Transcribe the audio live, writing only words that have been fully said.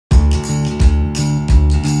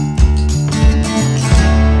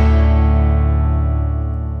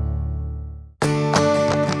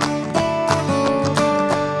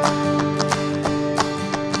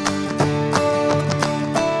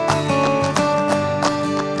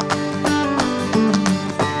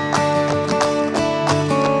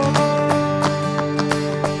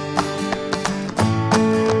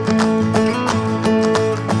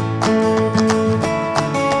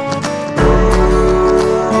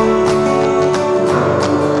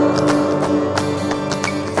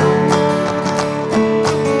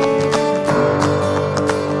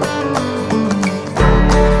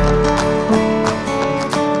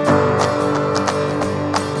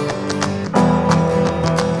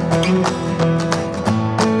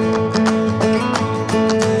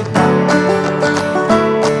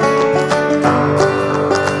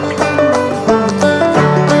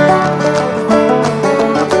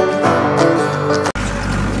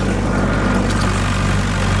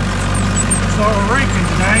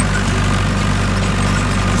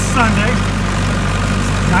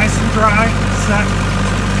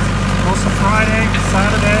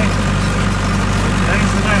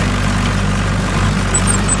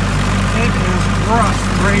crust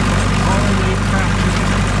right there. Holy crap. You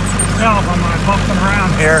can tell by my bumping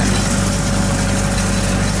around here.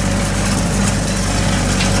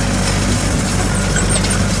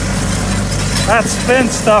 That's thin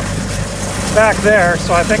stuff back there,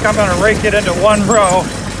 so I think I'm going to rake it into one row.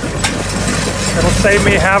 It'll save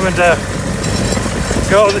me having to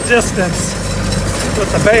go the distance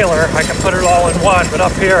with the baler. I can put it all in one, but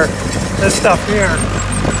up here, this stuff here is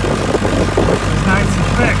nice and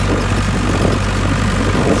thick.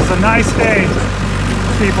 It's a nice day,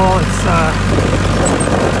 people. It's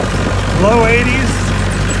low 80s,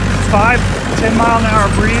 5-10 mile an hour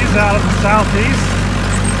breeze out of the southeast.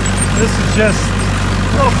 This is just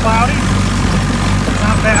a little cloudy,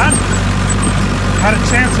 not bad. Had a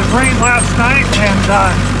chance of rain last night and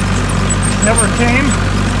never came,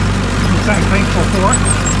 which I'm thankful for.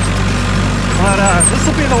 But this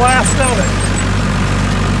will be the last of it.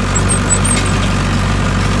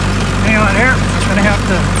 Hang on here, I'm gonna have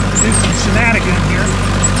to do some shenanigans here.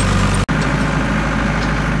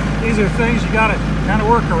 These are things you gotta kind of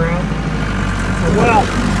work around. A well.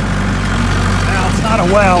 Now it's not a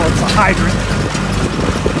well, it's a hydrant.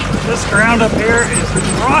 This ground up here is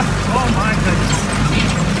rough. Oh my goodness.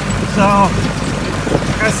 So,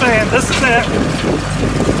 like I say, this is it.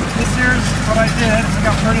 This here's what I did. Look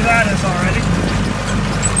how pretty that is already.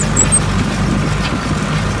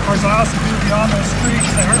 Of course, I also do beyond those trees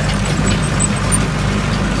there.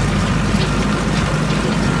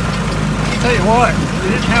 I'll tell you what,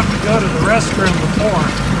 you didn't have to go to the restroom before.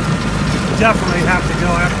 You definitely have to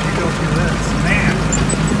go after you go through this. Man.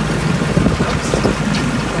 Oops.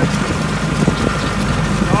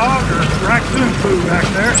 Dog or raccoon poo back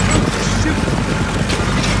there. Shoot.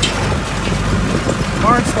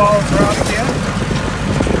 Barn swallows are out again.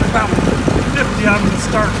 About 50 of them that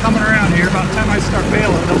start coming around here. About the time I start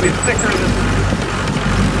baling, they'll be thicker than.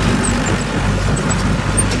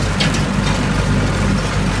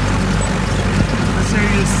 Let's here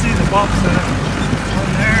you just see the bumps in it.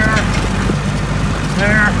 One there.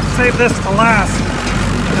 There. Save this to last.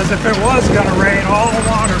 Because if it was going to rain, all the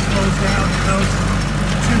water flows down to those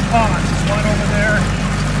two ponds. There's one over there,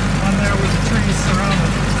 one there with the trees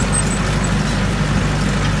surrounding.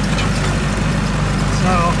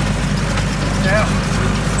 So, yeah,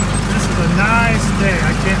 this is a nice day.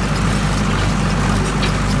 I can't.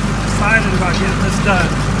 Excited about getting this done.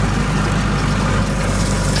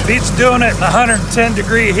 Beats doing it in 110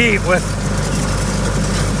 degree heat with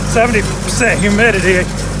 70% humidity.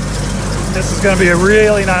 This is going to be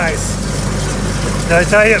really nice. Did I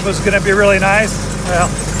tell you it was going to be really nice? Well,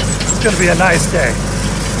 it's going to be a nice day.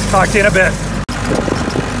 Talk to you in a bit.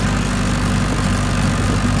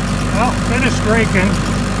 Well, finished raking.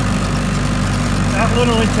 That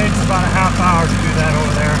literally takes about a half hour to do that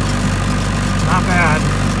over there. Not bad.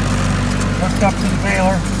 Hooked up to the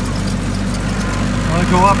baler. I'm going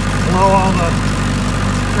to go up and blow all the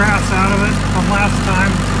grass out of it from last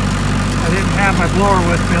time. I didn't have my blower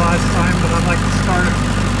with me last time, but I'd like to start it.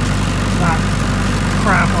 Not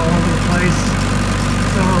crap all over the place.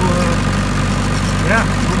 So, yeah,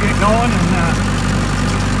 we'll get going and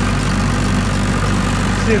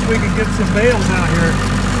see if we can get some bales out here.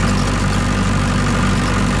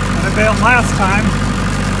 When I baled last time,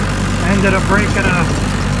 I ended up breaking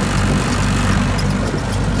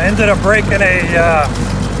a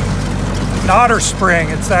knotter spring.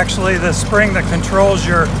 It's actually the spring that controls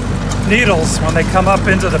your needles when they come up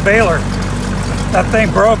into the baler. That thing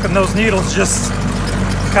broke and those needles just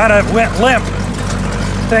kind of went limp.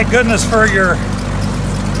 Thank goodness for your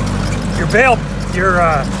bale,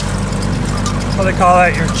 what do they call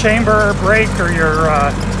that, your chamber brake or your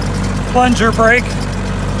plunger brake.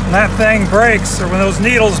 When that thing breaks, or when those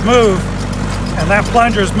needles move and that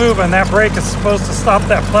plunger's moving, that brake is supposed to stop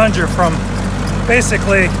that plunger from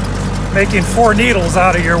basically making 4 needles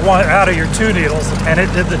out of your two needles, and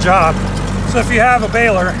it did the job. So if you have a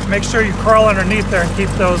baler, make sure you crawl underneath there and keep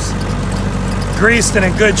those greased and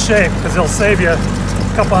in good shape, because it'll save you a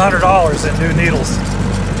couple $100 in new needles.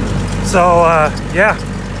 So yeah,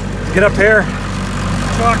 get up here,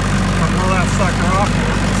 truck, I'll blow that sucker off.